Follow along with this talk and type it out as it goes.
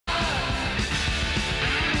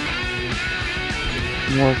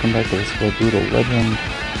Welcome back to this Brutal Legend.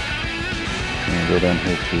 I'm gonna go down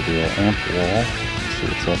here to the amp wall, see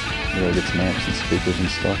what's up. Maybe get some amps and speakers and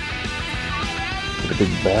stuff. Get a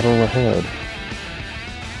big battle ahead.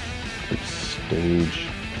 Big stage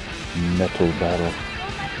metal battle.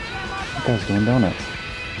 That guy's doing donuts.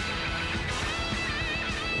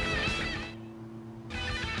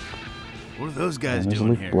 What are those guys There's doing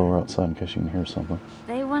a leaf here? blower outside in case you can hear something.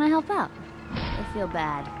 They want to help out. They feel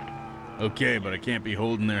bad. Okay, but I can't be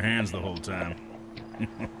holding their hands the whole time.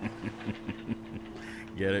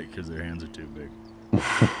 Get it? Because their hands are too big.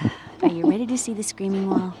 Are you ready to see the screaming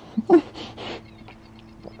wall?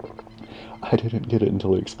 I didn't get it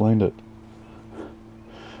until he explained it.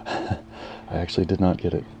 I actually did not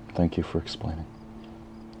get it. Thank you for explaining.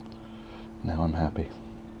 Now I'm happy.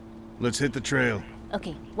 Let's hit the trail.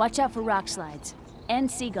 Okay, watch out for rock slides.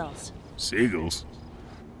 And seagulls. Seagulls?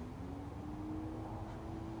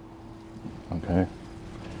 Okay.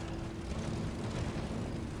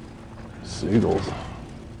 Seagulls.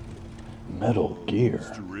 Metal Gear.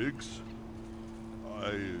 Mr. Riggs,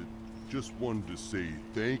 I just wanted to say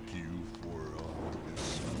thank you for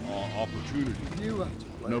this opportunity.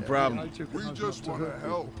 No problem. We just want to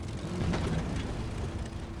help.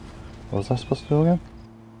 What was I supposed to do again?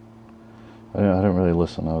 I didn't really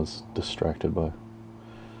listen. I was distracted by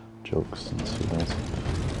jokes and seagulls.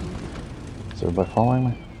 Is everybody following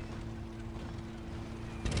me?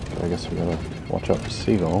 Okay, I guess we gotta watch out for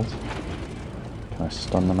seagulls. Can I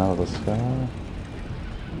stun them out of the sky?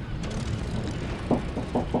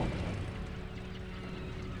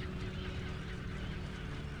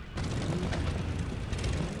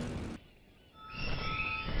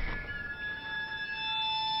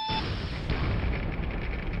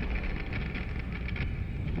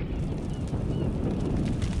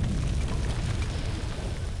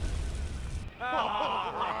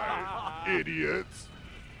 Idiots.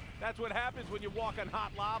 That's what happens when you walk on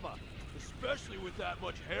hot lava. Especially with that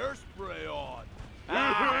much hairspray on.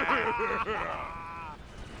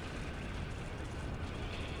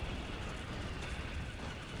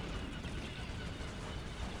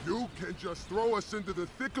 You can just throw us into the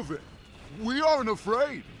thick of it. We aren't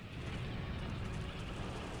afraid.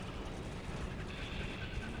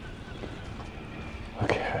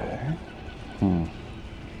 Okay.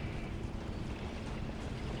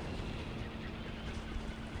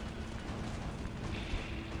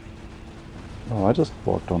 Oh, I just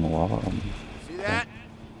walked on the lava. See that?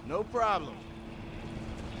 No problem.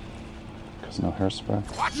 Because no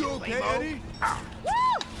hairspray. Watch you okay, Eddie?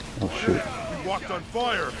 Oh shoot. We walked on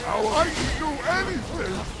fire. How I can do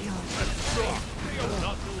anything.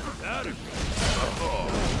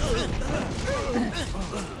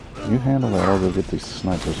 You handle that, I'll go get these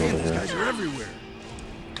snipers over here. Guys are everywhere.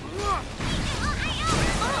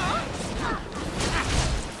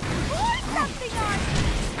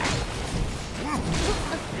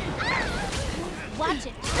 Watch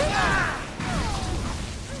it.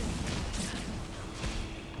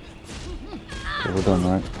 Okay, we're done,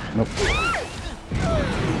 right? Nope.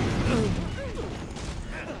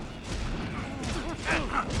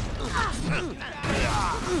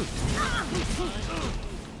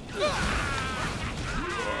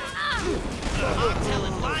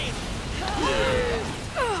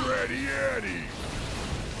 Ready, Eddie.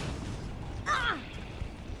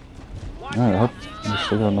 Alright, I hope you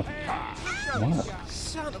still got enough. What?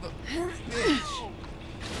 Son of a bitch.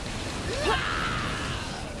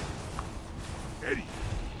 Eddie,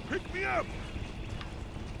 pick me up.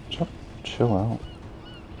 Chill out.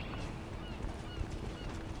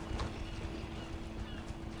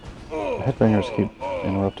 The headbangers keep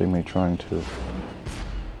interrupting me trying to...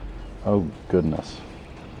 Oh, goodness.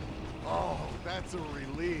 Oh, that's a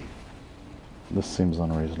relief. This seems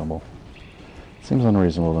unreasonable. It seems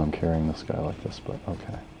unreasonable that I'm carrying this guy like this, but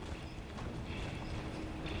okay.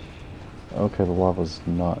 Okay, the lava's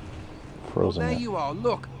not frozen There yet. you are.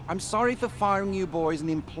 Look, I'm sorry for firing you boys and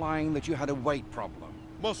implying that you had a weight problem.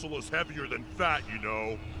 Muscle is heavier than fat, you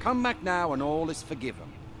know. Come back now and all is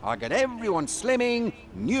forgiven. I got everyone slimming,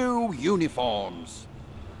 new uniforms.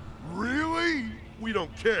 Really? We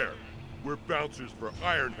don't care. We're bouncers for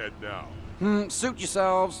Ironhead now. Suit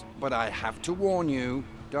yourselves, but I have to warn you,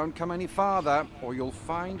 don't come any farther or you'll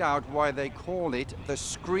find out why they call it the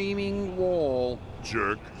Screaming Wall.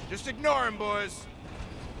 Jerk. Just ignore him, boys.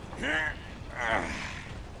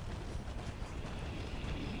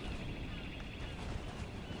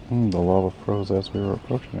 The lava froze as we were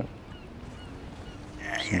approaching it.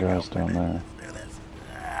 Some guys down there.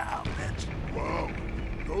 Wow,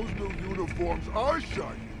 those new uniforms are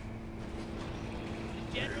shiny.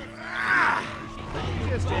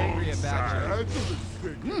 just angry about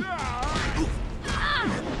you.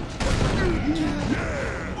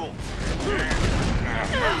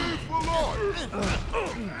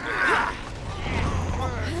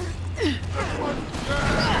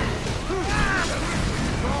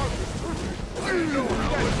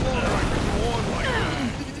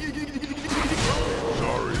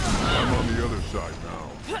 Sorry, I'm on the other side now.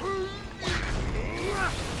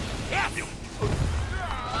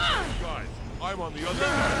 Guys, I'm on the other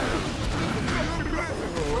side.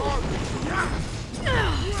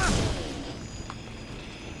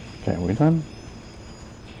 Okay, are we done?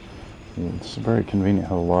 It's very convenient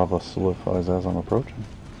how the lava solidifies as I'm approaching.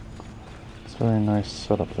 It's a very nice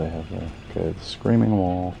setup they have there. Okay, the screaming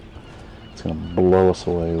wall. It's going to blow us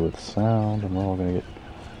away with sound, and we're all going to get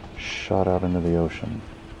shot out into the ocean.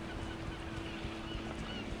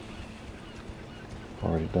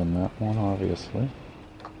 Already done that one, obviously.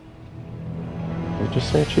 Did it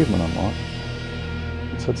just say achievement unlocked?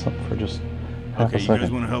 It said something for just half Okay, a you second.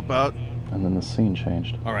 guys want to help out? And then the scene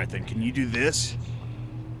changed. Alright then, can you do this?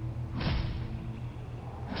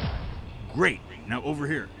 Great. Now over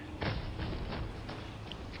here.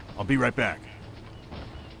 I'll be right back.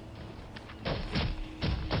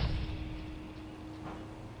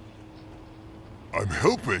 I'm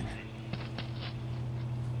helping.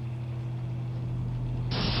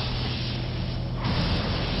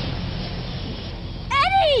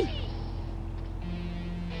 Eddie!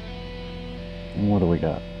 What do we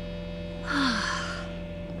got?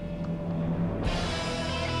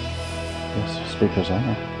 Yes, speakers on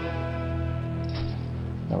there.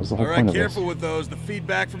 That was the whole point Alright, of this. careful with those. The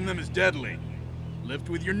feedback from them is deadly. Lift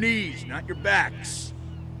with your knees, not your backs.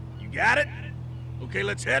 You got it? Okay,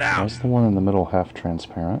 let's head out. That's the one in the middle, half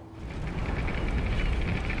transparent.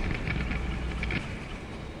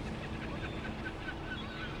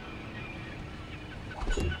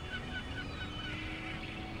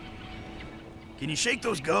 Can you shake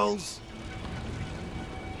those gulls?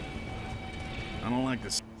 I don't like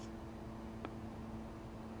this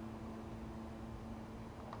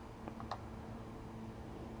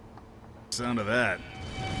sound of that.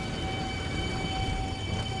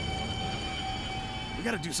 We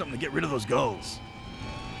gotta do something to get rid of those gulls.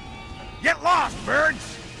 Get lost,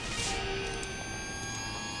 birds!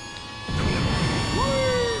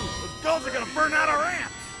 Woo! Those gulls are gonna burn out our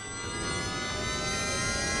amps!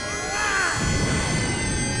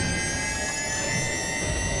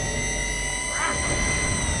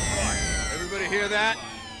 Everybody hear that?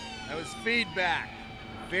 That was feedback.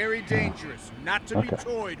 Very dangerous, not to be Okay.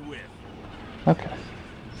 toyed with. Okay.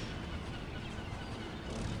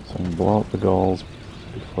 So we can blow out the gulls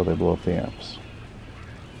before they blow up the amps.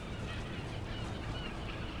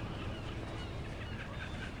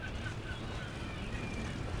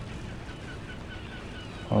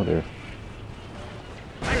 Oh dear.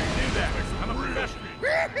 I can do that. I'm a professional.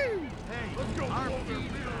 Hey, let's go.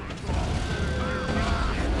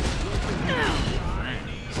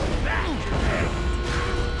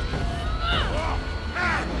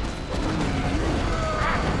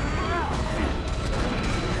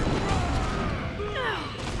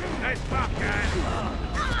 Nice pop, guys.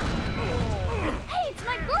 Hey, it's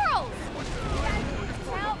my girls!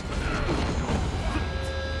 Help!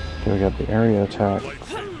 Okay, we got the area attack.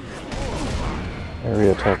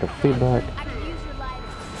 Area attack of feedback. I could use your light.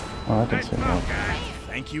 Oh, I didn't see that. Guys,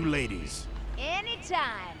 thank you, ladies.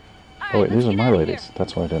 Anytime. Oh wait, these are my ladies.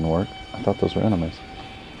 That's why it didn't work. I thought those were enemies.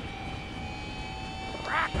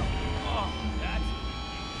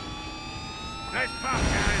 Nice pop,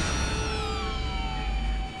 guys.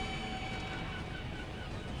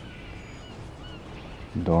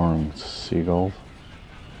 Darn seagulls.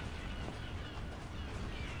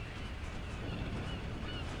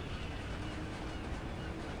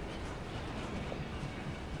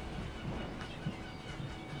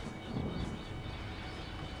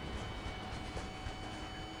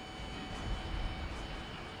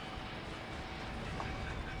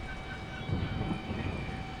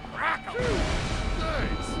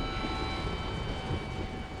 Nice.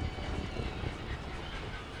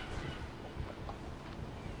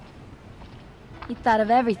 You thought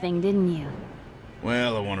of everything, didn't you?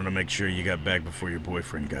 Well, I wanted to make sure you got back before your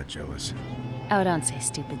boyfriend got jealous. Oh, don't say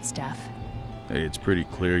stupid stuff. Hey, it's pretty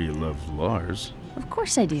clear you love Lars. Of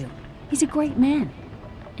course I do. He's a great man.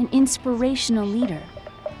 An inspirational leader.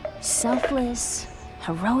 Selfless,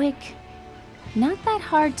 heroic. Not that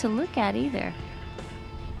hard to look at either.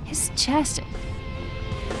 His chest...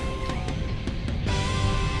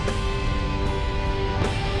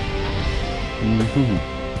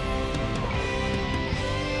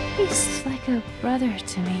 He's like a brother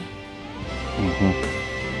to me. Mm-hmm.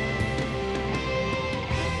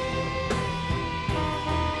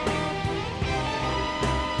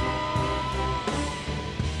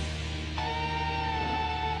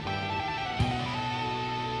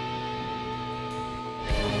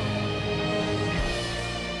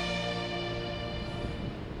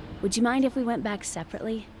 Would you mind if we went back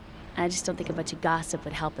separately? I just don't think a bunch of gossip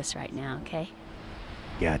would help us right now, okay?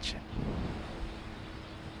 Gotcha.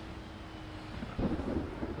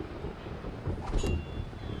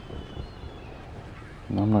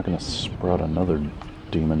 I'm not gonna sprout another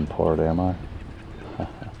demon part, am I?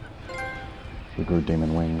 We grew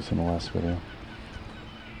demon wings in the last video.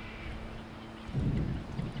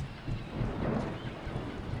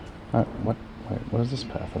 Alright, what? Wait, what is this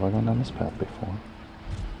path? Have I gone down this path before?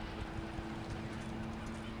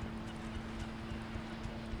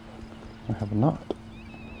 I have not.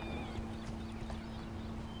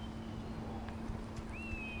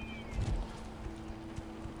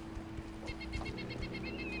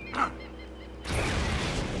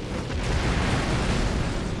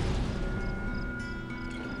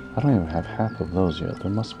 I don't even have half of those yet.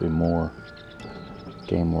 There must be more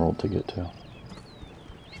game world to get to.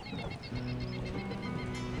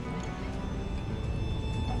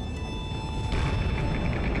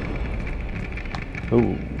 Ooh,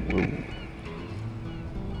 ooh.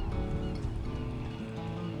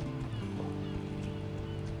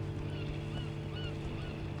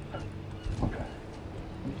 Okay.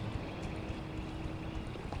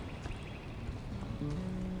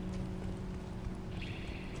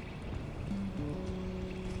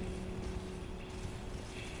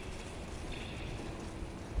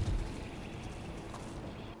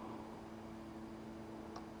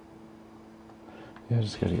 Yeah, I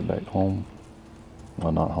just gotta get back home.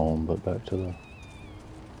 Well, not home, but back to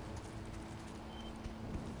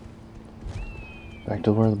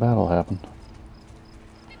where the battle happened.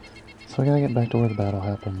 So I gotta get back to where the battle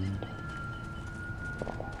happened.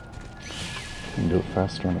 I can do it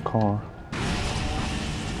faster in the car.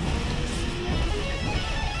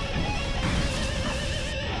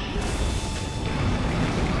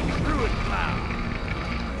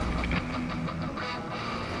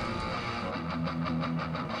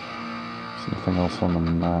 Nothing else on the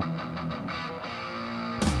map.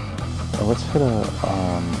 Oh, let's hit a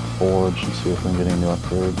forge and see if we can get any new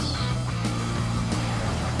upgrades.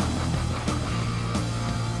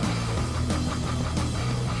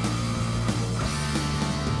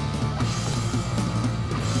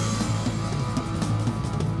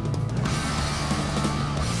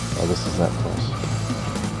 Oh, this is that close.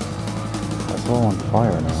 That's all on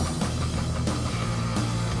fire now.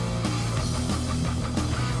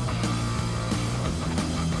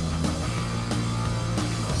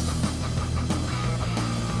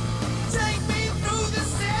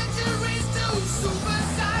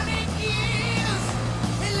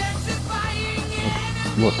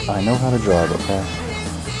 Look, I know how to drive, okay?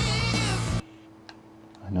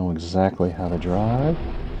 I know exactly how to drive.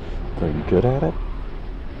 Very good at it.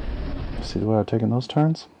 See the way I've taken those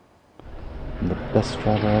turns? I'm the best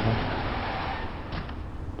driver ever.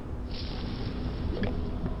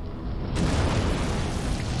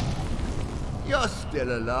 You're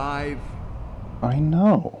still alive. I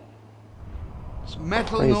know. It's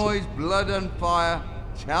Metal crazy. noise, blood and fire.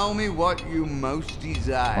 Tell me what you most Well, I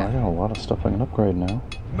desire. got a lot of stuff I can upgrade now.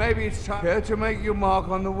 Maybe it's time here to make your mark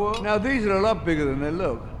on the world. Now these are a lot bigger than they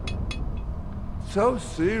look. So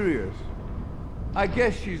serious. I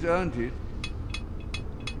guess she's earned it.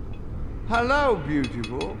 Hello,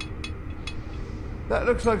 beautiful. That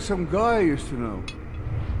looks like some guy I used to know.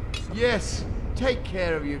 Yes, take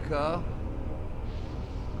care of your car.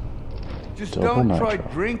 Just Double don't try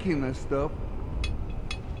nitro. drinking this stuff.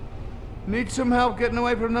 Need some help getting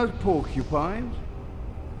away from those porcupines?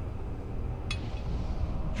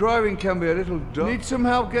 Driving can be a little dull. Need some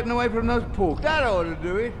help getting away from those porcupines? That ought to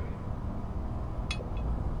do it.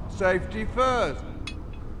 Safety first.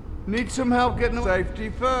 Need some help getting away.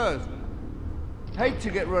 Safety first. Hate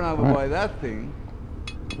to get run over Right. by that thing.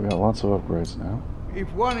 We got lots of upgrades now.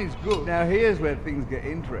 If one is good, now here's where things get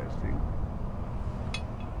interesting.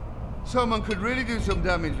 Someone could really do some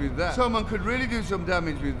damage with that. Someone could really do some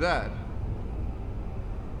damage with that.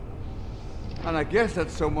 And I guess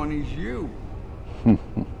that someone is you.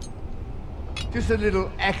 Just a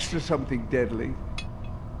little extra something deadly.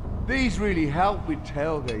 These really help with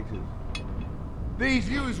tailgaters. These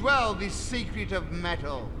use well this secret of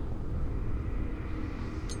metal.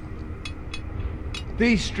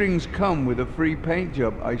 These strings come with a free paint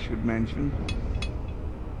job, I should mention.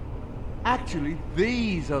 Actually,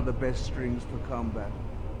 these are the best strings for combat.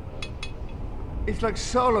 It's like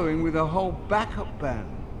soloing with a whole backup band.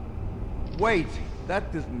 Wait,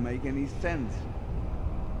 that doesn't make any sense.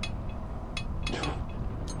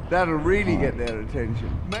 That'll really get their attention.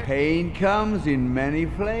 Paint comes in many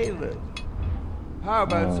flavors. How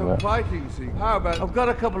about some that- fighting scene? How about... I've got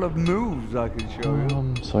a couple of moves I can show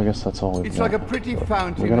you. So I guess that's all we've It's got. like a pretty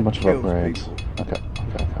fountain We got a that bunch of kills upgrades. people. Okay.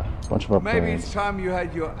 Bunch of upgrades. Maybe it's time you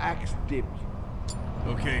had your axe dipped.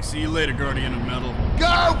 Okay, see you later, Guardian of Metal.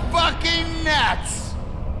 Go fucking nuts!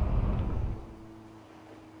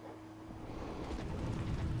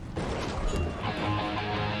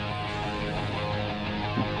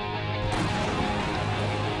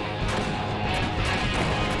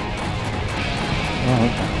 Oh,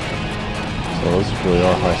 okay. So those really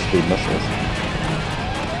are high-speed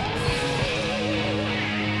missiles.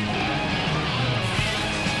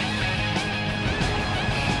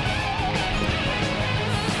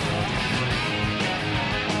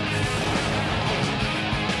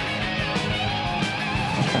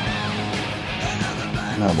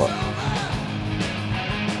 Now what?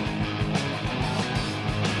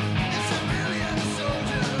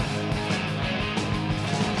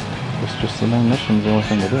 It's just the main mission's the only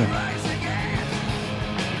thing to do.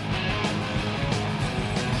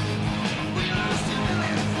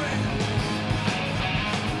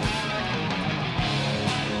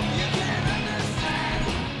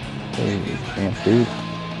 Hey, camp dude.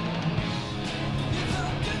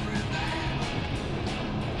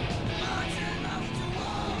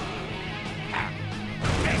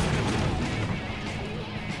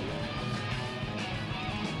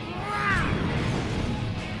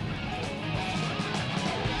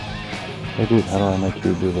 Hey dude, how do I make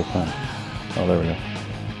you do the thing? Oh, there we go.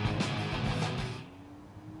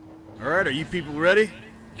 Alright, are you people ready?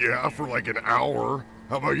 Yeah, for like an hour.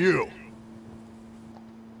 How about you?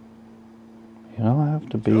 You don't have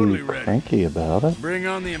to be Totally ready. cranky about it. Bring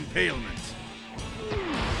on the impalement.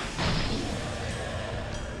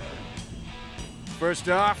 First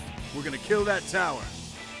off, we're gonna kill that tower.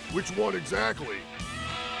 Which one exactly?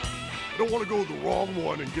 I don't want to go the wrong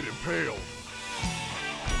one and get impaled.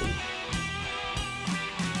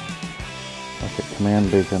 Okay,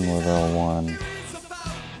 command beacon with L1.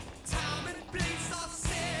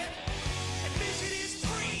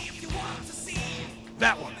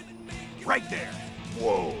 That one. Right there.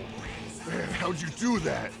 Whoa. Man, how'd you do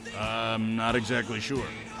that? I'm not exactly sure.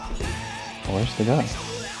 Where's the guy?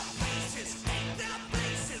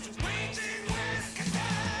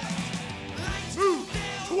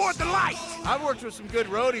 Move toward the light! I've worked with some good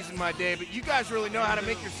roadies in my day, but you guys really know how to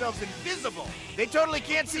make yourselves invisible. They totally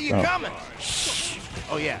can't see you Oh. coming.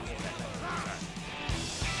 Oh, yeah.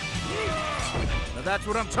 Now that's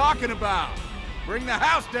what I'm talking about. Bring the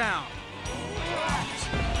house down.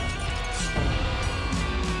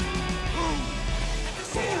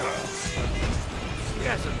 You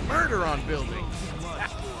guys have murder on buildings.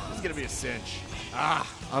 This is gonna be a cinch.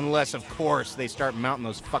 Unless, of course, they start mounting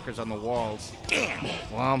those fuckers on the walls. Damn!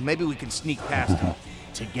 Well, maybe we can sneak past them.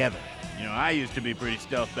 Together. You know, I used to be pretty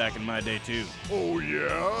stealth back in my day, too. Oh,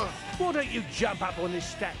 yeah? Why don't you jump up on this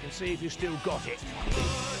stack and see if you still got it?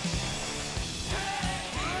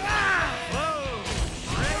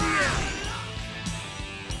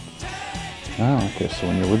 Oh, okay, so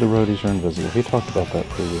when you're with the roadies, you're invisible. He talked about that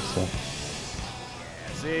previously.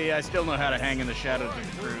 See, I still know how to hang in the shadows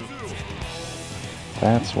of the crew.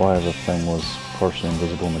 That's why the thing was partially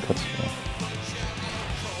invisible in the cutscene.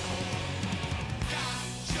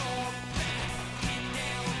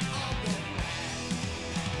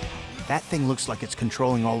 That thing looks like it's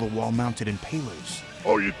controlling all the wall-mounted impalers.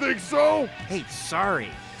 Oh, you think so? Hey, sorry.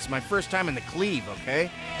 It's my first time in the Cleave,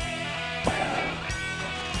 okay?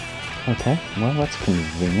 Okay, well that's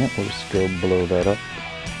convenient. We'll just go blow that up.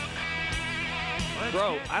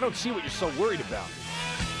 Bro, I don't see what you're so worried about.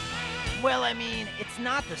 Well, I mean, it's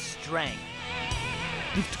not the strength.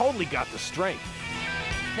 You've totally got the strength.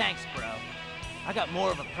 Thanks, bro. I got more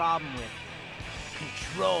of a problem with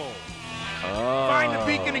control. Find the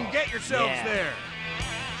beacon and get yourselves Yeah. there.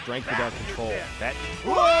 Strength without control. That...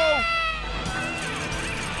 Whoa!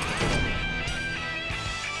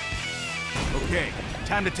 Okay,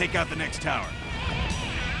 time to take out the next tower.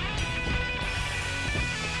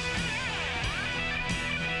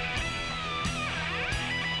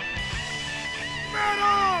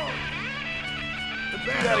 Metal! Let's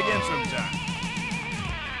do that again sometime.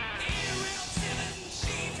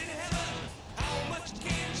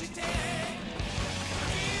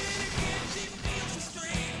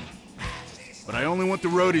 But I only want the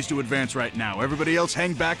roadies to advance right now. Everybody else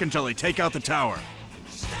hang back until they take out the tower.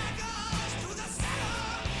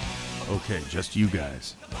 Okay, just you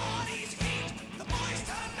guys.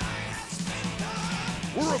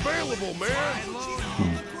 We're available,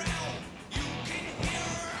 man!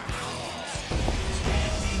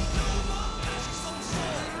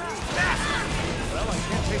 Well, I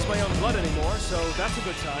can't take taste my own blood anymore, so that's a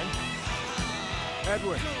good sign.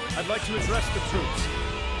 Edward, I'd like to address the troops.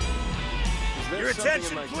 Your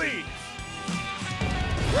attention, please!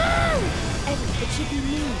 Edward, it should be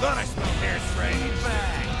me. Thought I smelled hairspray.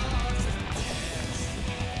 Back.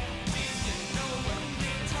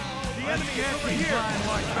 The enemy is over here.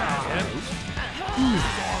 Like that.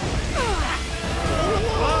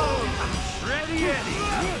 Ready, Eddie.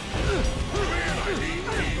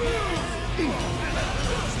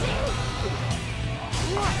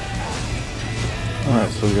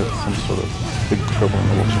 Alright, so we got some sort of big trouble in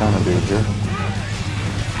the little China dude here.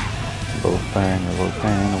 Lo Fang or Lo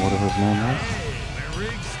Fang or whatever his name is.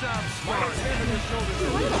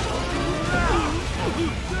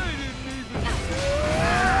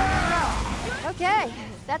 Okay,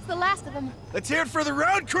 that's the last of them. Let's hear it for the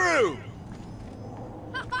road crew!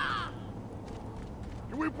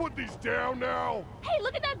 Can we put these down now? Hey,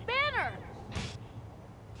 look at that banner!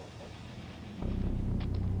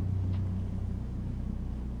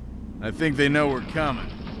 I think they know we're coming.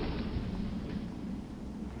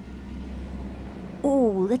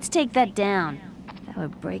 Ooh, let's take that down. That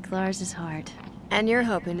would break Lars's heart. And you're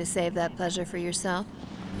hoping to save that pleasure for yourself?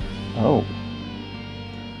 Oh.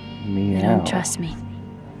 Meow. They don't trust me.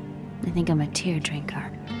 They think I'm a tear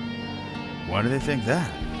drinker. Why do they think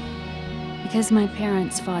that? Because my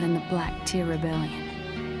parents fought in the Black Tear Rebellion.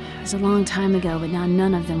 It was a long time ago, but now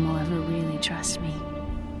none of them will ever really trust me.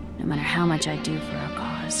 No matter how much I do for our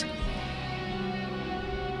cause.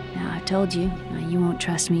 Now, I've told you, now you won't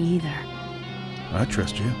trust me either. I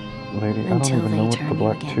trust you. Lady, I don't Until even they know what turn the you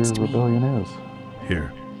Black Tear against me. Rebellion is.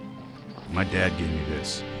 Here. My dad gave me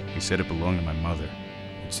this. He said it belonged to my mother.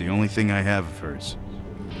 It's the only thing I have of hers.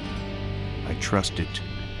 I trust it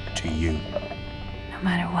to you. No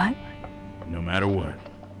matter what? No matter what.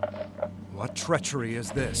 What treachery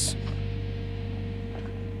is this?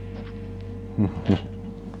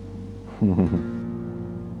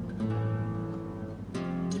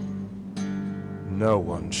 No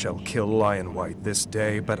one shall kill Lionwhite this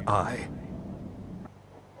day but I.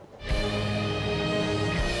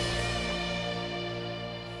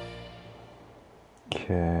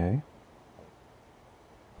 Okay.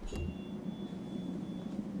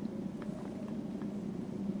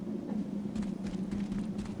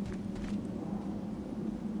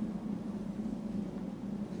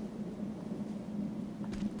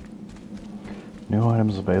 New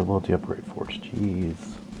items available at the upgrade forge. Jeez.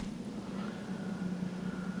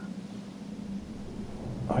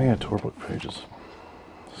 Oh yeah, tour book pages.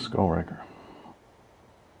 Skullraker.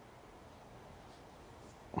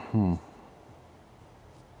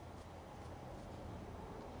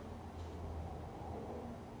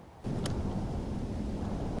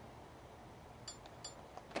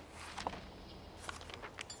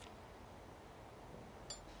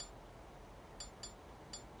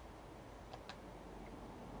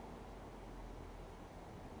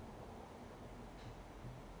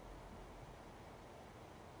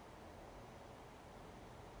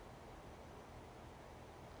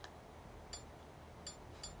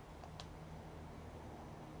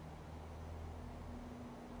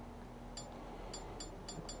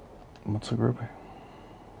 What's a groupie?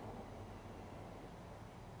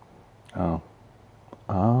 Oh.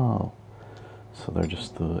 Oh. So they're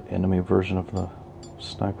just the enemy version of the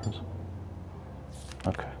snipers?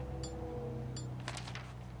 Okay.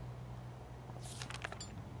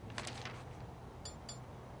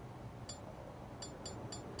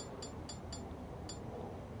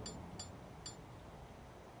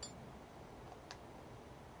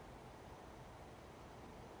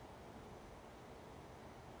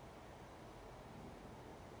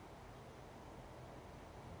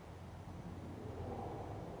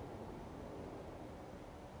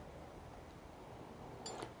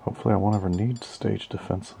 Hopefully I won't ever need stage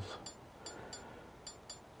defenses.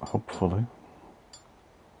 Hopefully.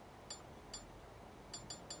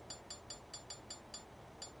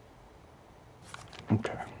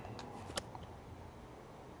 Okay.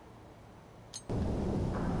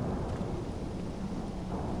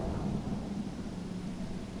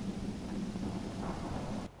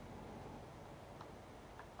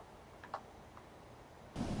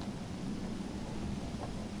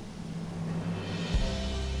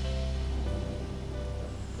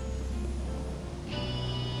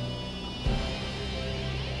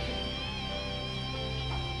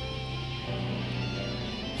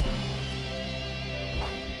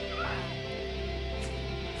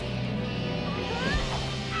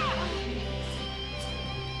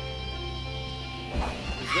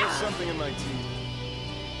 There's something in my teeth.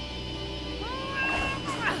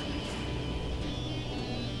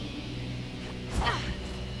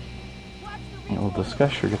 this guy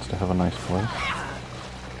sure gets to have a nice place.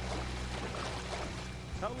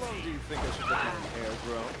 How long do you think I should let my hair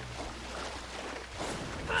grow?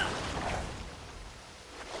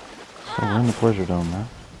 So we're in the Pleasure Dome now.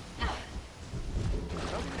 How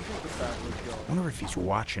do you think the battle is going? I wonder if he's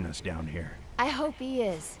watching us down here. I hope he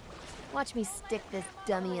is. Watch me stick this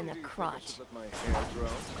dummy in the crotch. Let my hair grow.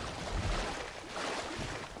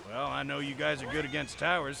 Well, I know you guys are good against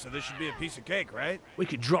towers, so this should be a piece of cake, right? We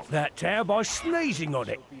could drop that tower by sneezing on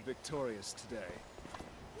it. We'll be victorious today.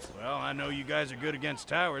 Well, I know you guys are good against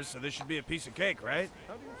towers, so this should be a piece of cake, right?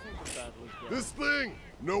 How do you think the battle is going? This thing,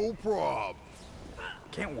 no prob.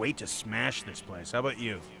 Can't wait to smash this place. How about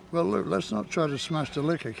you? Well, look, let's not try to smash the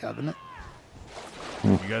liquor cabinet.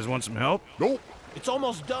 You guys want some help? Nope. It's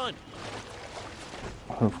almost done.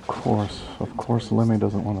 Of course Lemmy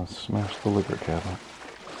doesn't want to smash the liquor cabinet.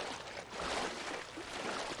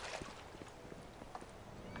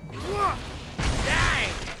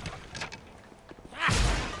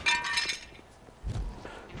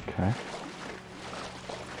 Okay.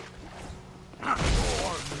 I'm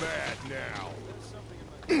mad now.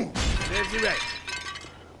 Serves you right.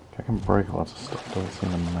 I can break lots of stuff, doesn't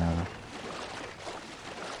seem to matter.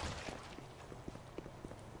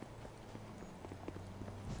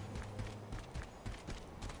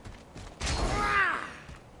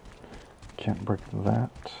 Can't break that.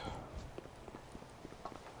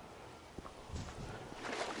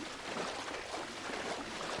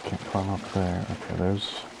 Can't climb up there. Okay,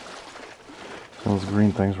 there's those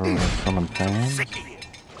green things where we're gonna summon fans.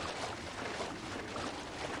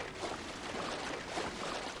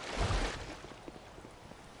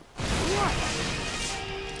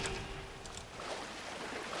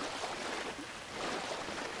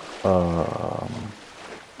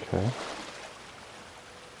 Okay.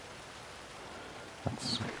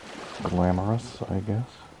 That's glamorous, I guess.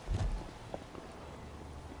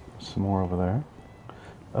 Some more over there.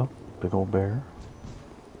 Oh, big old bear.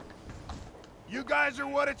 You guys are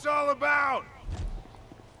what it's all about!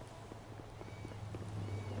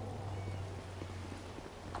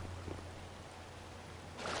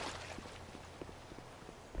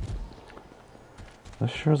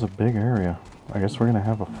 This sure is a big area. I guess we're gonna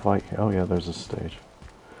have a fight. Oh yeah, there's a stage.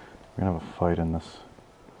 We're gonna have a fight in this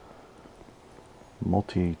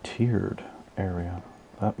multi-tiered area.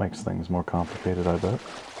 That makes things more complicated, I bet.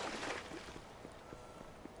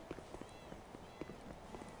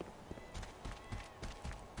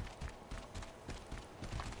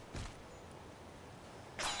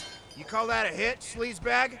 You call that a hit,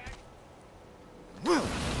 sleazebag?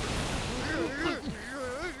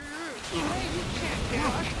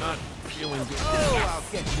 Not feeling good. Oh,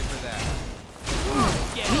 I'll get you for that.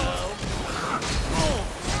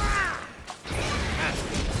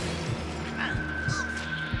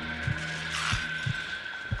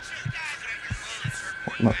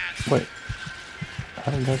 No, wait.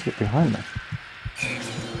 How did you guys get behind me?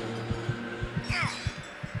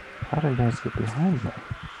 How did you guys get behind me?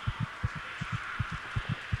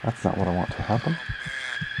 That's not what I want to happen.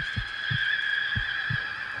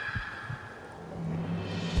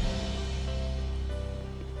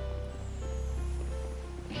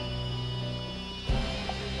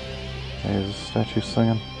 Hey, is this statue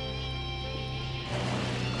singing?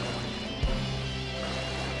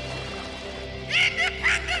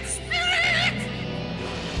 Independent spirit!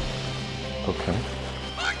 Okay.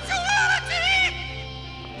 Punctuality!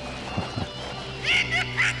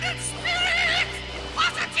 Independent spirit!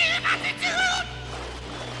 Positive attitude!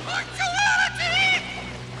 Punctuality!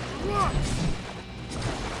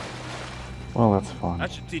 Well, that's fun. I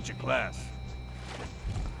should teach a class.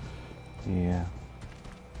 Yeah.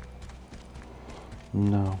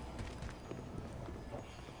 No.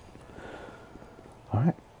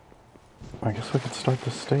 Alright. I guess we could start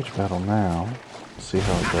this stage battle now. See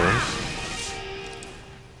how it goes.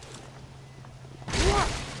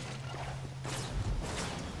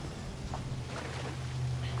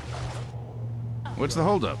 What's the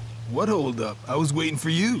holdup? What holdup? I was waiting for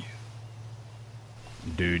you.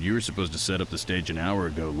 Dude, you were supposed to set up the stage an hour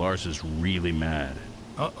ago. Lars is really mad.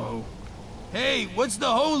 Uh-oh. Hey, what's the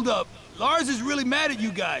holdup? Lars is really mad at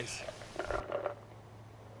you guys.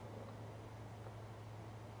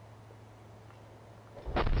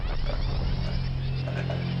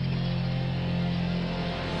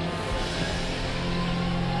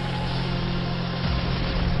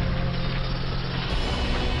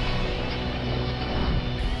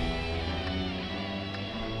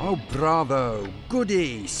 Oh, bravo.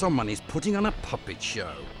 Goody. Someone is putting on a puppet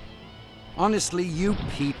show. Honestly, you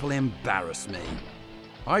people embarrass me.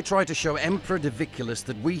 I try to show Emperor Diviculus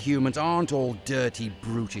that we humans aren't all dirty,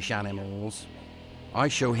 brutish animals. I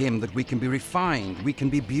show him that we can be refined, we can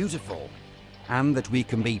be beautiful, and that we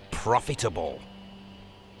can be profitable.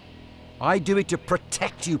 I do it to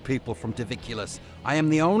protect you people from Taviculus. I am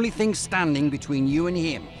the only thing standing between you and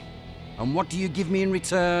him. And what do you give me in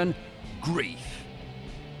return? Grief.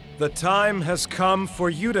 The time has come for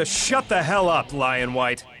you to shut the hell up, Lion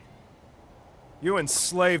White. You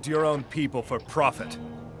enslaved your own people for profit,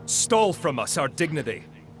 stole from us our dignity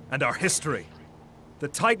and our history. The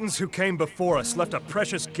Titans who came before us left a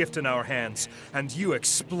precious gift in our hands, and you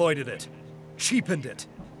exploited it, cheapened it,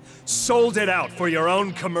 sold it out for your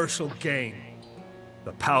own commercial gain.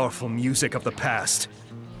 The powerful music of the past.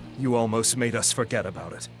 You almost made us forget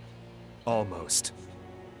about it. Almost.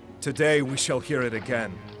 Today we shall hear it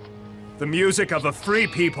again. The music of a free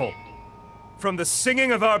people. From the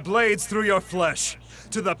singing of our blades through your flesh,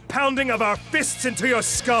 to the pounding of our fists into your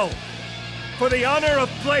skull. For the honor of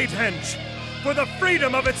Bladehenge, for the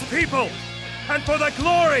freedom of its people, and for the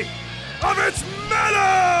glory of its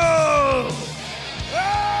metal!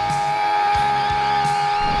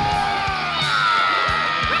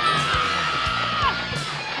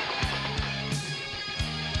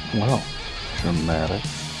 Well, dramatic.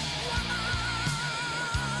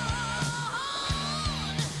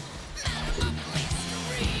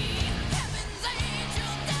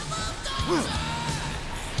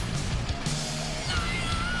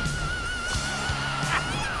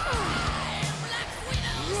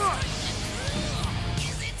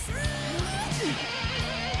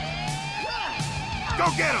 Go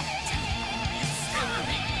get him!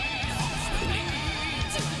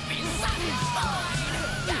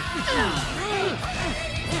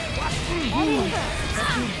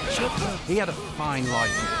 He had a fine life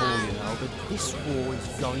before, you know, but this war is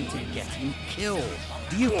going to get him killed.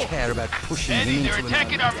 Do you care about pushing him into they're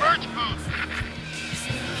attacking our merch booth!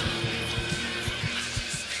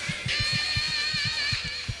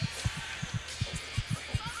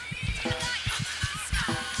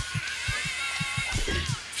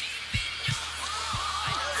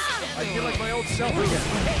 I feel like my old self again.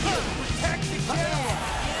 Protect the camera!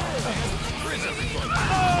 Where's everybody? No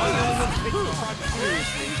one takes the project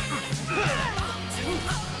seriously.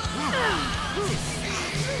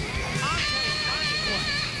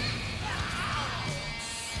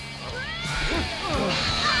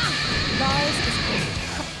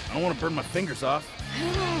 I don't want to burn my fingers off.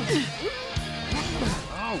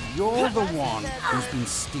 Oh, you're the one who's been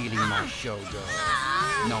stealing my showgirl.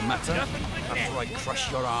 No matter, after I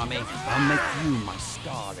crush your army, I'll make you my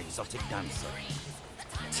star exotic dancer.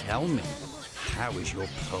 Tell me, how is your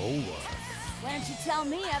pole work? Why don't you tell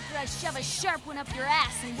me after I shove a sharp one up your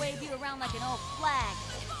ass and wave you around like an old flag?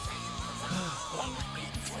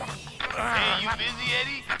 Hey, you busy,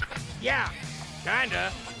 Eddie? Yeah,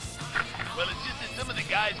 kinda. Well, it's just that some of the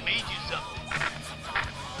guys made you something.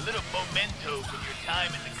 A little memento from your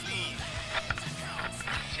time in the clean.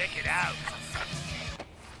 Check it out.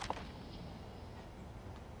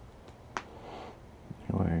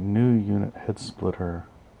 Anyway, new unit head splitter.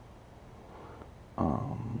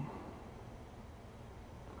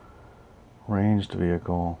 Ranged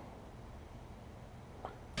vehicle.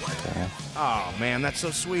 Okay. Oh man, that's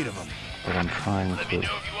so sweet of him. But I'm trying Let me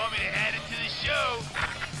know if you want me to add it to the show.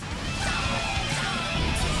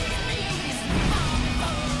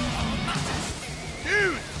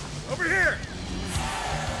 Dude, over here!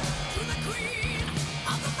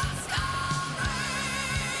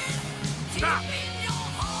 Stop!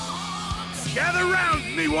 Gather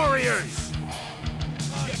round, me warriors!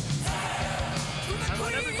 I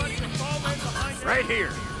want everybody to fall in behind me. Right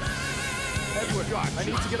here. Edward, I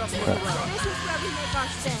need to get up and look around. This is where we make our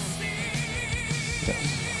stand. Yes.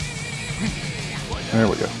 There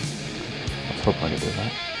we go. Let's hope I can do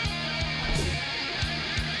that.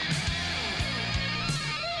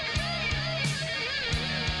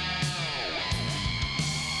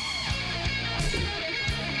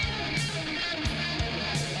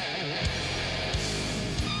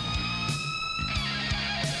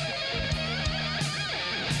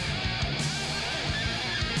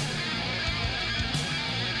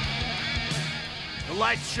 The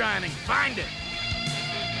light's shining. Find it.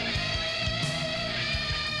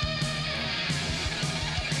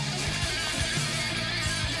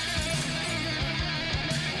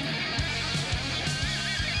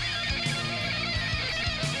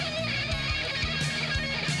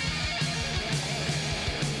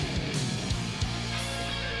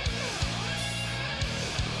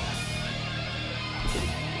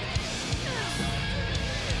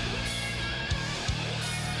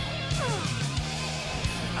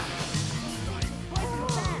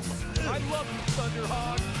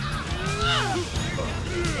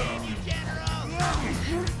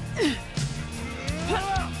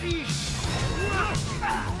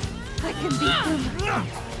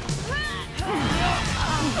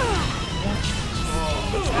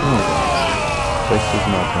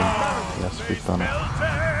 we've done it.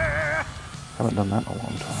 Haven't done that in a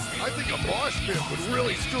long time. I think a mosh pit would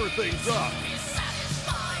really stir things up.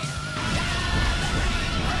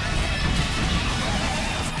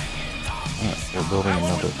 Alright, we're building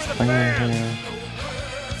another thing in here.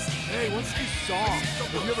 Hey, what's this song?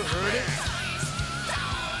 You've never heard it?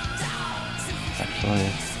 Actually,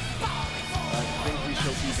 I think we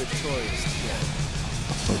shall be victorious together.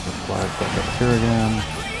 let's move the flag back up here again.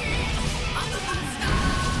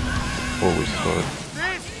 Before we start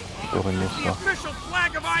building new The stuff. official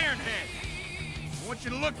flag of Ironhead. I want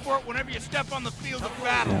you to look for it whenever you step on the field of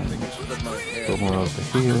battle. Building around the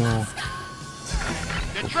heel.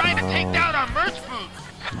 They're trying to take down our merch booth.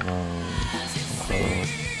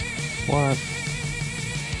 What?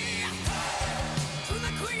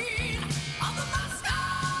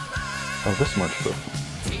 Oh, this much stuff.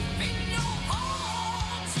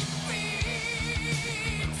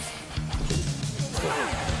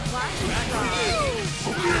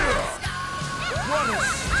 What a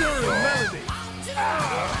stirring melody!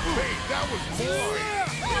 Wait, that was more.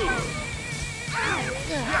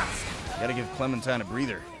 Gotta give Clementine a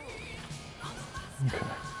breather. Okay.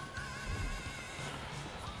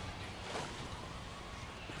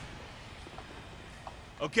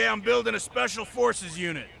 Okay, I'm building a special forces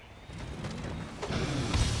unit.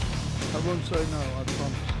 I won't say no, I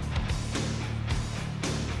promise.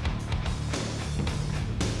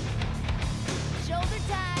 Shoulder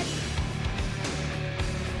tight.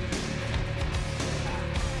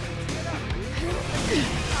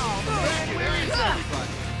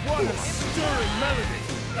 What a stirring melody!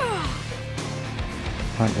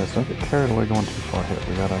 Alright guys, don't get carried away going too far here.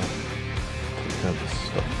 We gotta take care of this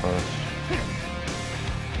stuff first.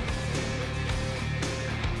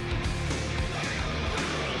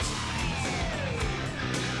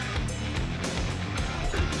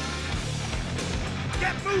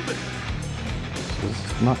 Get moving! So this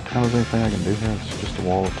is not kind of anything I can do here. It's just a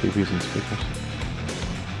wall of TVs and speakers.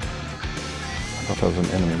 I thought that was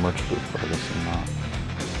an enemy merch booth, but I guess I'm not.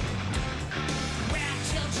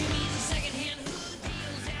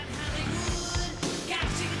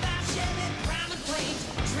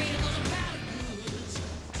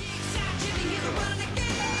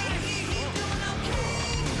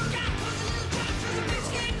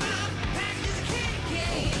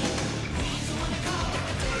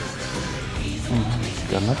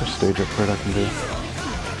 Got another stage upgrade I can do.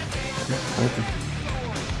 Maybe.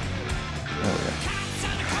 There we go.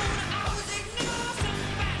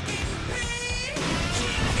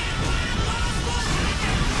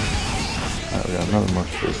 Alright, we got another more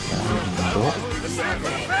space now. We can build it.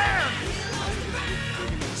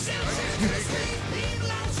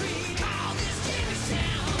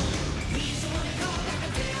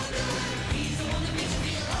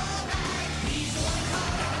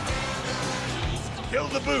 Kill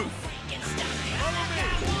the booth!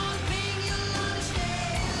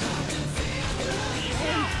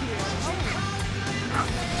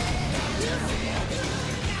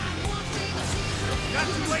 Got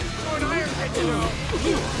too late for an Ironhead, you know.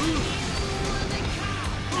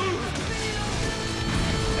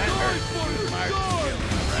 That hurts. My skill,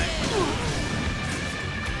 right?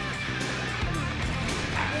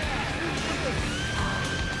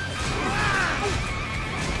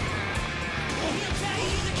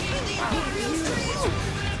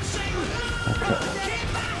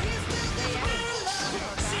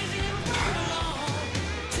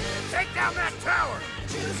 Take down that tower!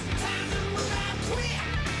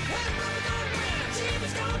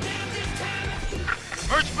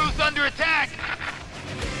 Merch booth under attack!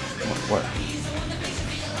 What?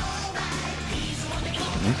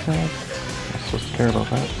 These guys? I'm supposed to care about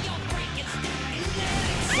that?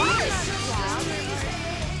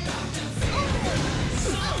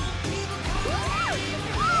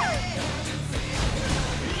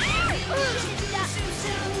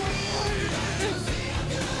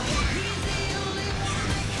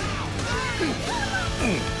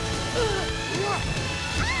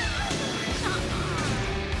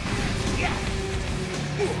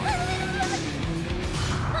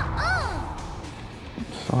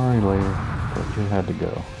 Sorry, lady, but you had to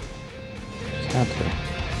go. Just had to.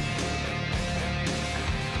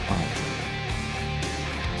 Fine.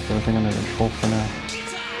 Is everything under control for now?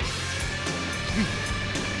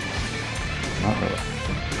 Not really.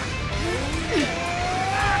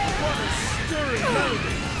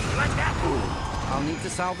 I'll need to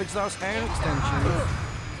salvage those hair extensions.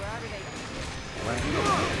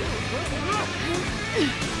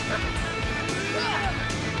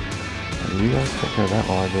 You guys take care of that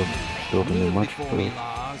while I go build a new merch booth.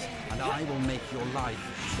 And I will make your life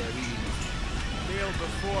very easy. Kneel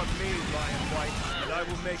before me, Lion White, and I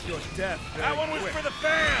will make your death very That one was quick. for the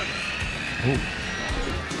fans!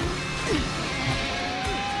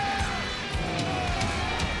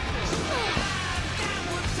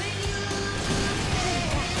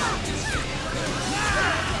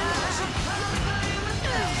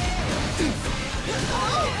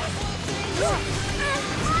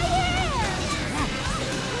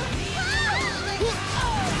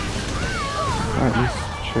 Alright, these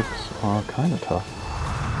chicks are kind of tough.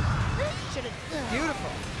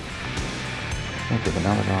 Beautiful. Okay, but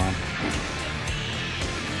now they're gone.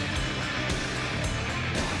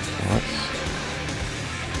 So let's...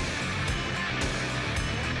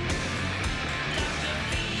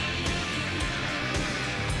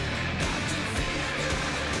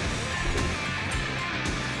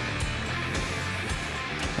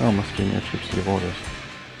 Oh, must be near Troops of Orders.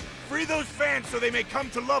 Free those fans so they may come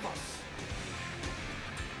to love us.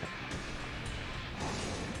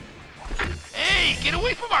 Hey, get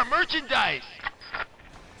away from our merchandise!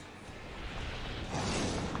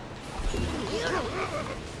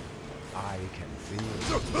 I can feel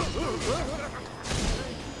it.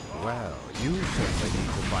 Well, you certainly need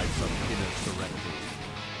to find some inner serenity.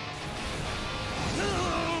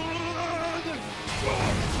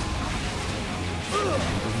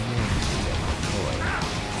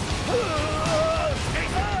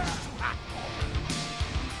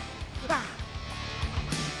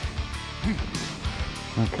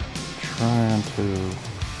 Okay, trying to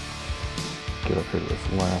get up here to this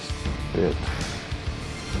last bit.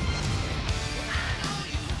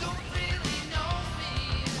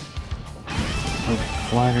 Oh,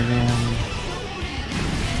 flag again.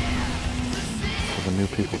 So the new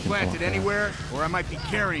people can Plant walk it there. anywhere, or I might be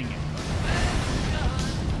carrying it.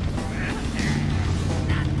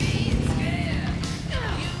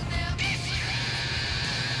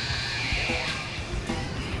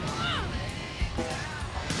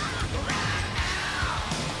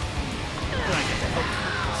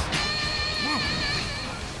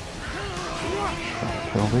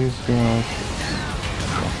 Kill these guys.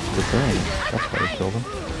 That's the thing. That's why I killed them.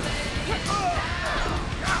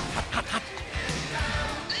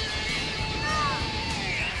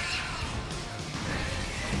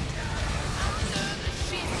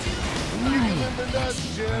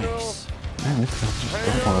 Nice. Man, these guys just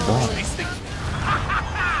don't want to die.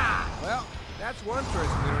 Well, that's one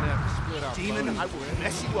person we don't have to split our Demon, I will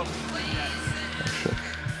mess you up. Oh shit.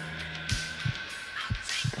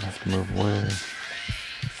 Gonna have to move away.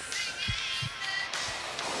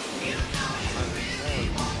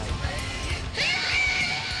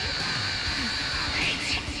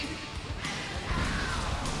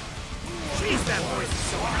 Jeez, that voice is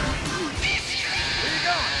so hard. Where you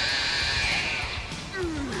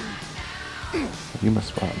going? You must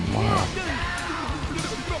spot a mile.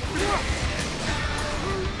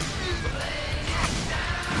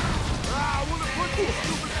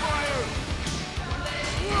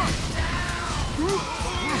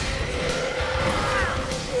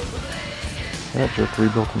 That jerk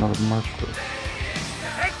rebuilt another march group.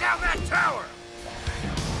 Take down that tower!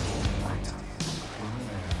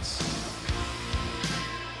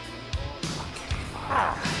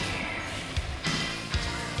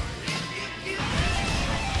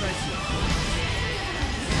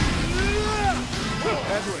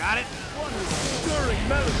 Got it? Stirring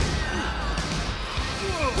melody.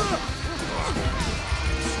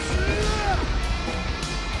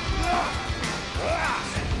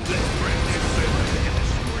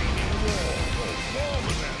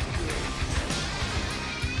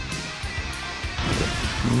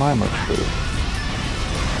 My march group.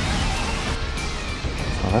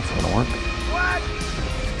 So that's gonna work. What?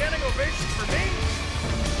 Standing ovation for me?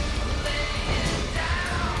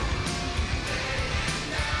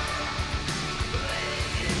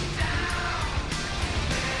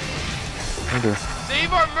 Later.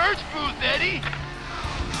 Save our merch booth, Eddie!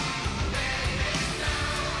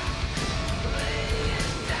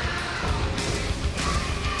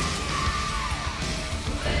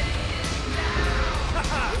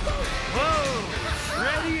 Whoa!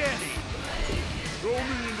 Ready, Eddie! Throw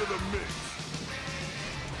me into the mix.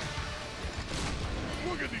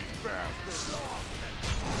 Look at these bastards.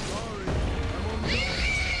 Sorry, I'm on the...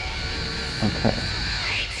 Okay.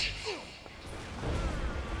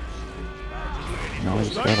 Now we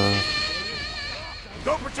just gotta...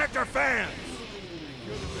 Go protect our fans!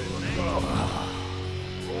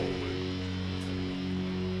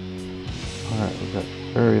 Alright, we've got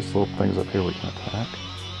various little things up here we can attack.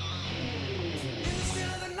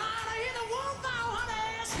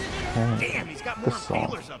 Okay. Damn, he's got more This song.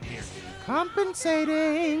 feelers up here.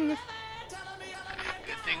 Compensating.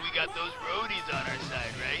 got those roadies on our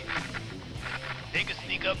side, right? Take a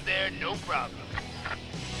sneak up there, no problem.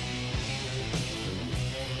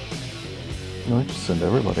 No, I just send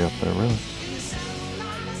everybody up there, really.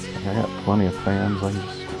 Like, I got plenty of fans. I can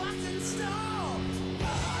just...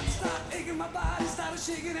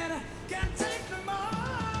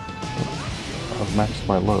 I've maxed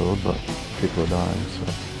my load, but people are dying,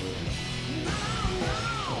 so...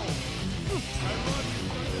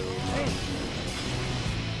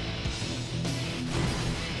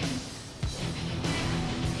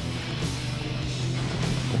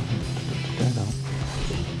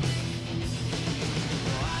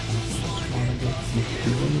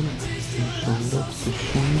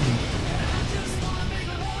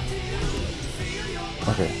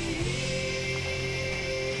 Okay.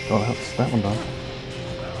 Oh, that's that one done.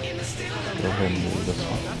 Go ahead and do this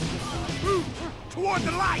one. Move toward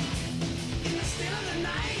the light.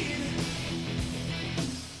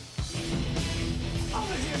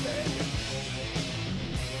 Over here, man.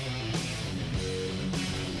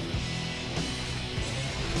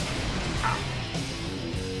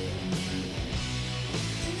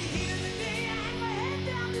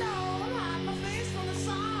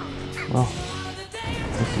 Well,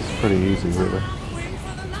 this is pretty easy, really.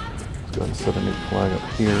 Let's go ahead and set a new flag up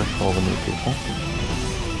here for all the new people.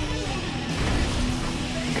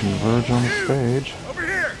 Converge on the stage. Over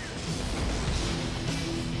here.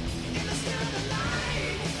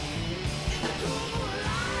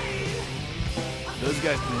 Those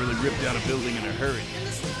guys can really rip down a building in a hurry.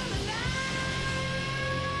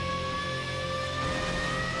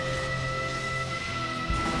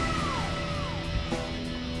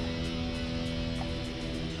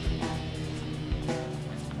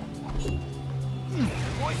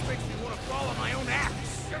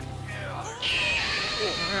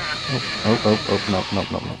 Oh, no,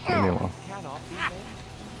 leave me alone.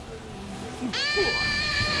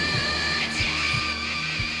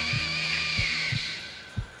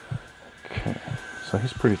 Okay, so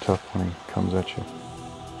he's pretty tough when he comes at you.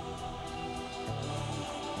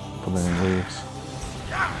 But then he leaves.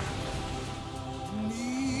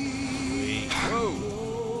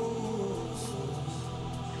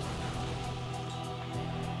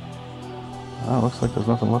 Oh, looks like there's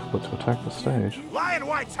nothing left but to attack the stage. Lion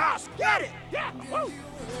White's house, get it! Yeah, woo!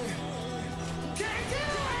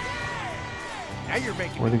 Now you're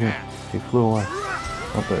making Where'd he go? He flew away.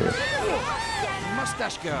 Oh, there he is.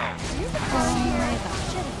 Mustache girl. Do it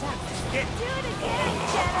again,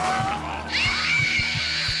 Jedi.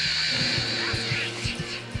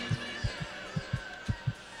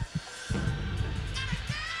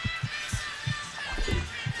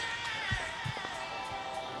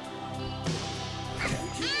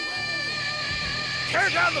 Tear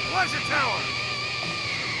down the pleasure tower!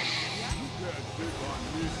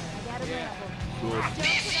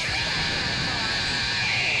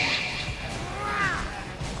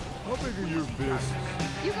 How big are your fists?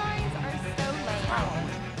 You guys are so lame.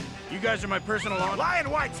 You guys are my personal lawn. Lion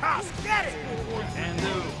White's house, get it! And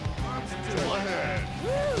do. Go ahead.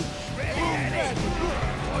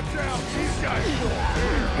 Watch out, these guys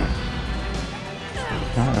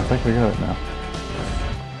Alright, I think we got it now.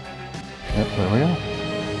 Yep, there we go.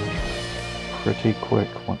 Pretty quick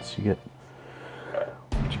once you get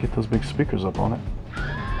those big speakers up on it.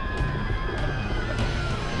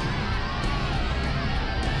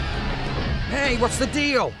 Hey, what's the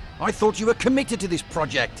deal? I thought you were committed to this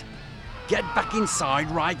project. Get back inside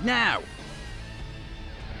right now.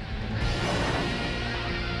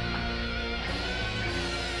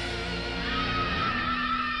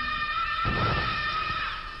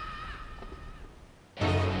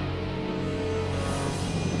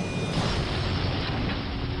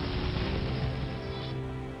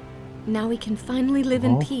 Now we can finally live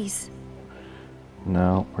in Oh. peace.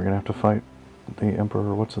 No, we're gonna have to fight the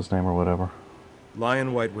Emperor, what's his name or whatever.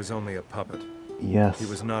 Lion White was only a puppet. Yes. He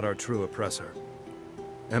was not our true oppressor.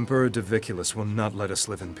 Emperor Diviculus will not let us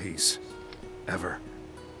live in peace. Ever.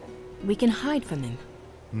 We can hide from him.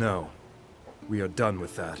 No. We are done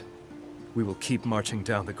with that. We will keep marching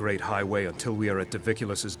down the Great Highway until we are at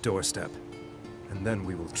Diviculus's doorstep. And then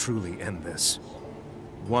we will truly end this.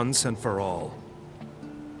 Once and for all.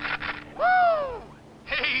 Woo!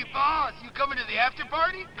 Hey, boss, you coming to the after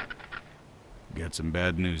party? Got some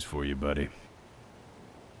bad news for you, buddy.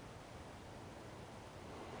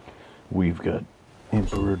 We've got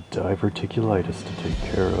Emperor Diverticulitis to take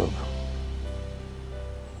care of.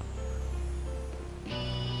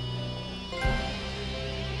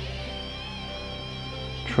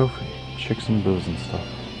 Trophy, chicks and booze and stuff.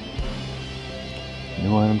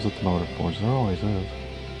 New items at the Motor Forge, there always is.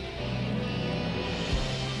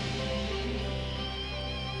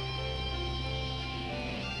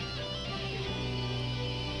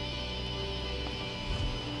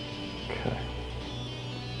 Okay.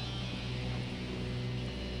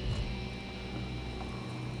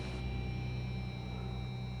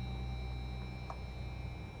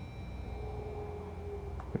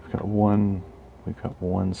 We've got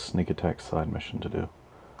one sneak attack side mission to do.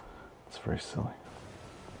 It's very silly.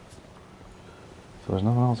 So there's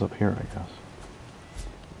nothing else up here, I guess.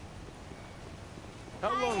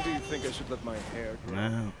 How long do you think I should let my hair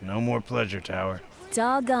grow? No more pleasure, Tower.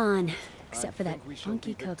 Doggone. Except for that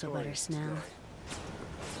funky cocoa butter smell.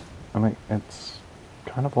 I mean, it's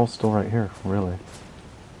kind of all still right here, really.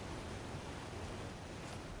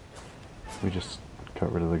 We just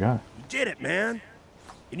got rid of the guy. You did it, man!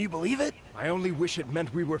 Can you believe it? I only wish it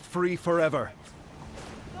meant we were free forever.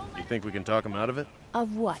 You think we can talk him out of it?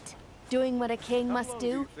 Of what? Doing what a king must do?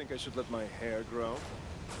 You think I should let my hair grow?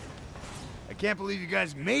 I can't believe you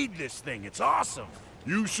guys made this thing. It's awesome.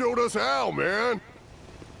 You showed us how, man.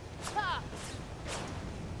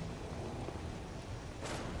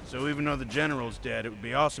 So even though the general's dead, it would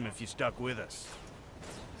be awesome if you stuck with us.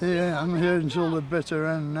 Yeah, I'm here until the bitter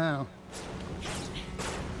end now.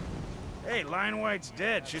 Hey, Lion White's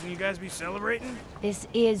dead. Shouldn't you guys be celebrating? This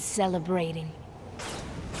is celebrating.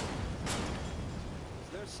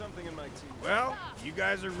 There's something in my teeth. Well, you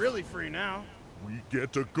guys are really free now. We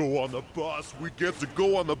get to go on the bus. We get to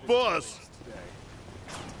go on the bus.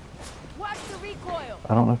 Watch the recoil.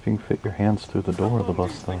 I don't know if you can fit your hands through the door of the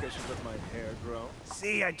bus, though. I should let my hair grow.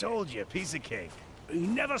 See, I told you, piece of cake. He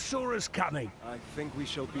never saw us coming. I think we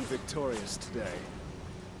shall be victorious today.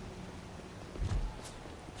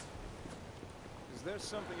 Is there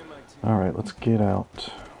something in my teeth? Alright, let's get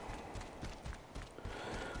out.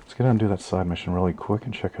 Let's get out and do that side mission really quick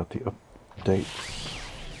and check out the updates.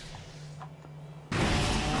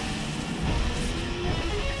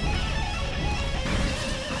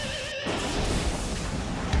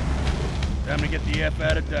 Time to get the F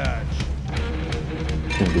out of Dodge.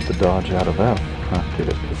 Gonna get the Dodge out of F. Huh, get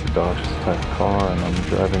it, because the Dodge is the type of car and I'm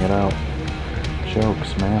driving it out.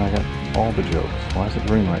 Jokes, man, I got all the jokes. Why is it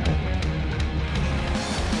green right now?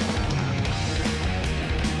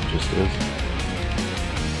 It just is.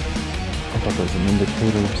 I thought that was an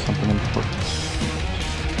indicator of something important.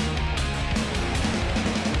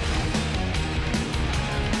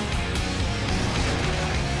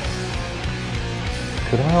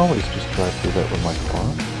 Could I always just drive through that with my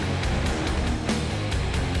car?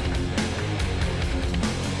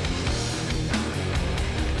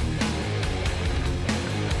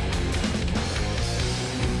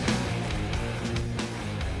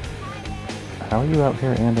 How are you out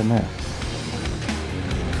here and in there?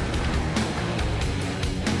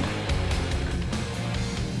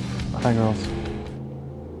 Hi, girls.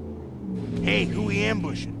 Hey, who we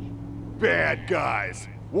ambushing? Bad guys.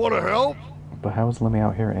 Want to help? But how is Lemmy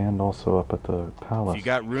out here and also up at the palace? If you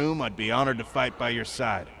got room, I'd be honored to fight by your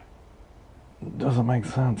side. Doesn't make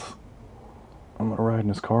sense. I'm gonna ride in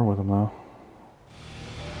his car with him, though.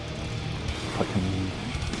 If I can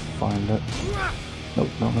find it. Nope,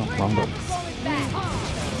 no, wrong button.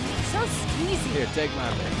 So squeezy. Here, take my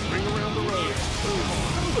bag. Bring around the road.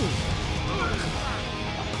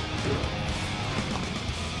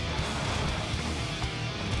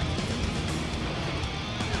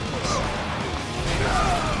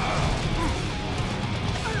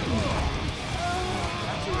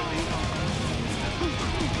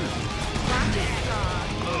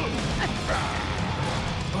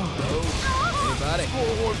 Anybody?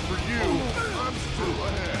 Score one for you. I'm still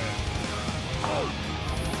ahead.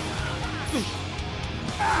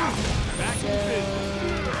 Back in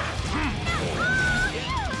business.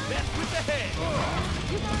 Best with the head.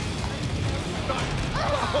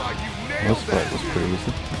 Oh, you nailed This fight was pretty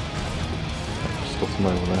easy. Still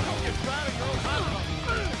somebody over there.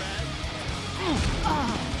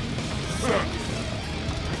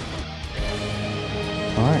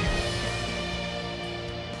 Alright.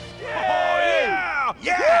 Yeah!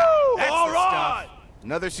 Yeah! That's all right!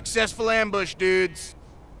 Another successful ambush, dudes.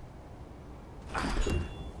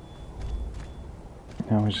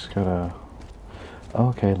 Now we just gotta... Oh,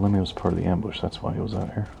 okay, Lemmy was part of the ambush, that's why he was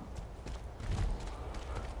out here.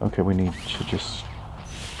 Okay, we need to just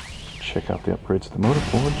check out the upgrades to the Motor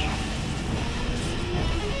Forge.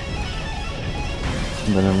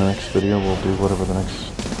 And then in the next video we'll do whatever the next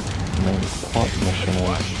main plot mission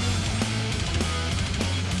is.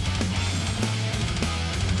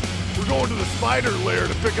 We're going to the spider lair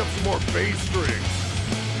to pick up some more bass strings.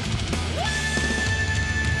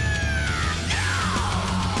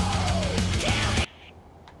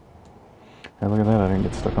 Hey, look at that, I didn't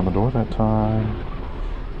get stuck on the door that time.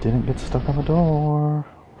 Didn't get stuck on the door.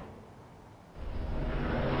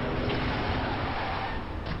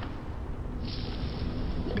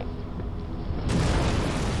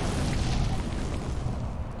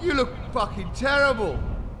 fucking terrible.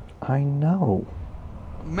 I know.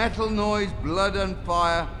 Metal noise, blood and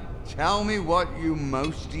fire. Tell me what you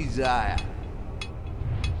most desire.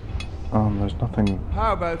 There's nothing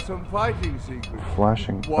How about some fighting secrets?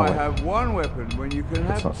 flashing. Why wait. have one weapon when you can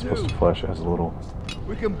It's have not two? supposed to flash. It has a little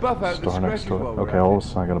We can buff out the star next scratches to it. while we're Okay, at all it. of a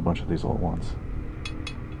sudden I got a bunch of these all at once.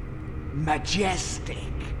 Majestic.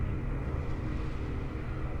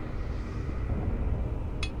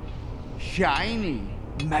 Shiny.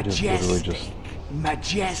 It is literally Majestic. just,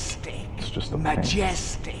 Majestic. it's just a paint.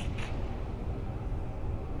 Majestic.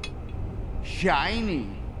 Shiny.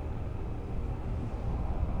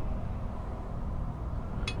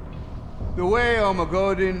 The way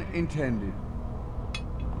Armageddon intended.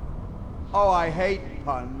 Oh, I hate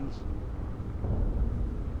puns.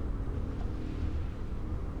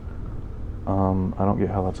 I don't get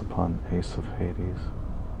how that's a pun. Ace of Hades.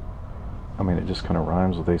 I mean, it just kind of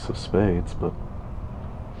rhymes with Ace of Spades, but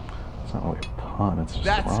it's not really a pun. It's just a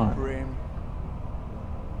That's rhyme. grim.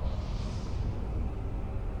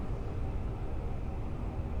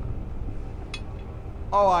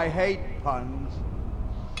 Oh, I hate puns.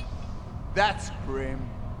 That's grim.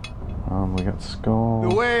 We got Skull.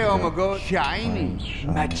 The way we got Armageddon. Shiny. Rhymes,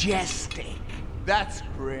 shiny. Majestic. That's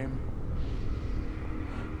grim.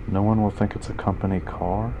 No one will think it's a company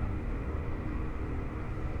car.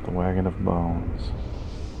 The Wagon of Bones.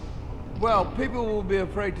 Well, people will be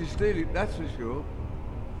afraid to steal it, that's for sure.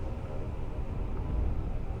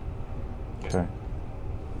 Okay.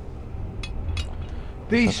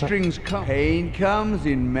 These That's it. strings come. Pain comes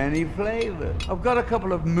in many flavors. I've got a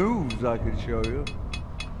couple of moves I could show you.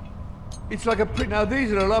 It's like a print. Now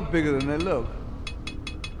these are a lot bigger than they look.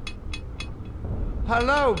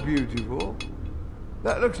 Hello, beautiful.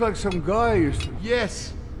 That looks like some guy used to.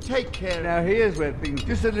 Yes, take care. Now here's where things.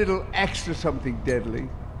 Just a little extra something deadly.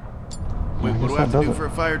 Wait, what do I have to do for a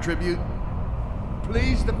fire tribute?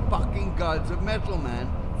 Please the fucking gods of Metal Man.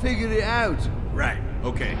 Figured it out. Right,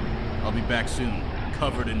 okay. I'll be back soon,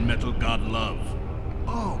 covered in metal god love.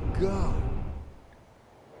 Oh, God.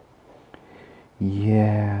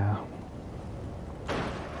 Yeah.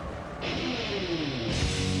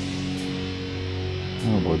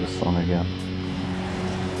 Oh boy, this song again.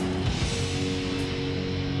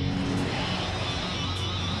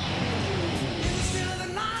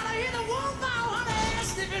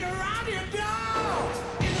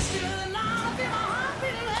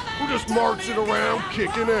 We're just marching around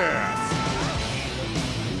kicking ass.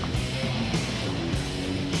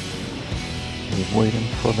 Waiting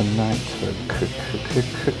for the night to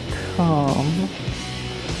come.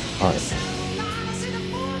 Alright.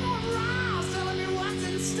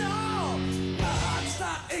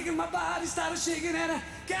 My body started shaking and I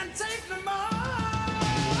can't take no more.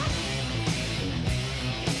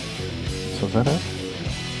 So is that it?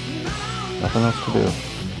 Nothing else to do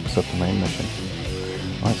except the main mission.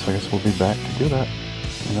 Alright, so I guess we'll be back to do that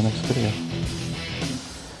in the next video.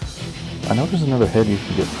 I know there's another head you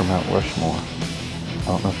can get from Mount Rushmore. I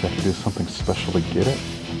don't know if you have to do something special to get it.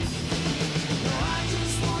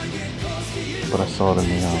 But I saw it in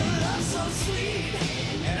the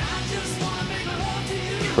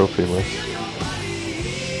trophy list.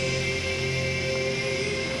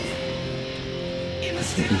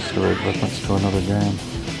 It's an Easter egg reference to another game.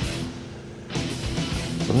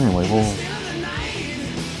 But anyway,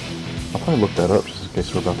 I'll probably look that up just in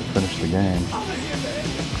case we're about to finish the game. So I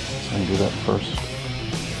can do that first.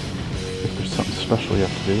 If there's something special you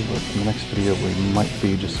have to do, but in the next video we might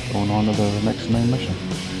be just going on to the next main mission.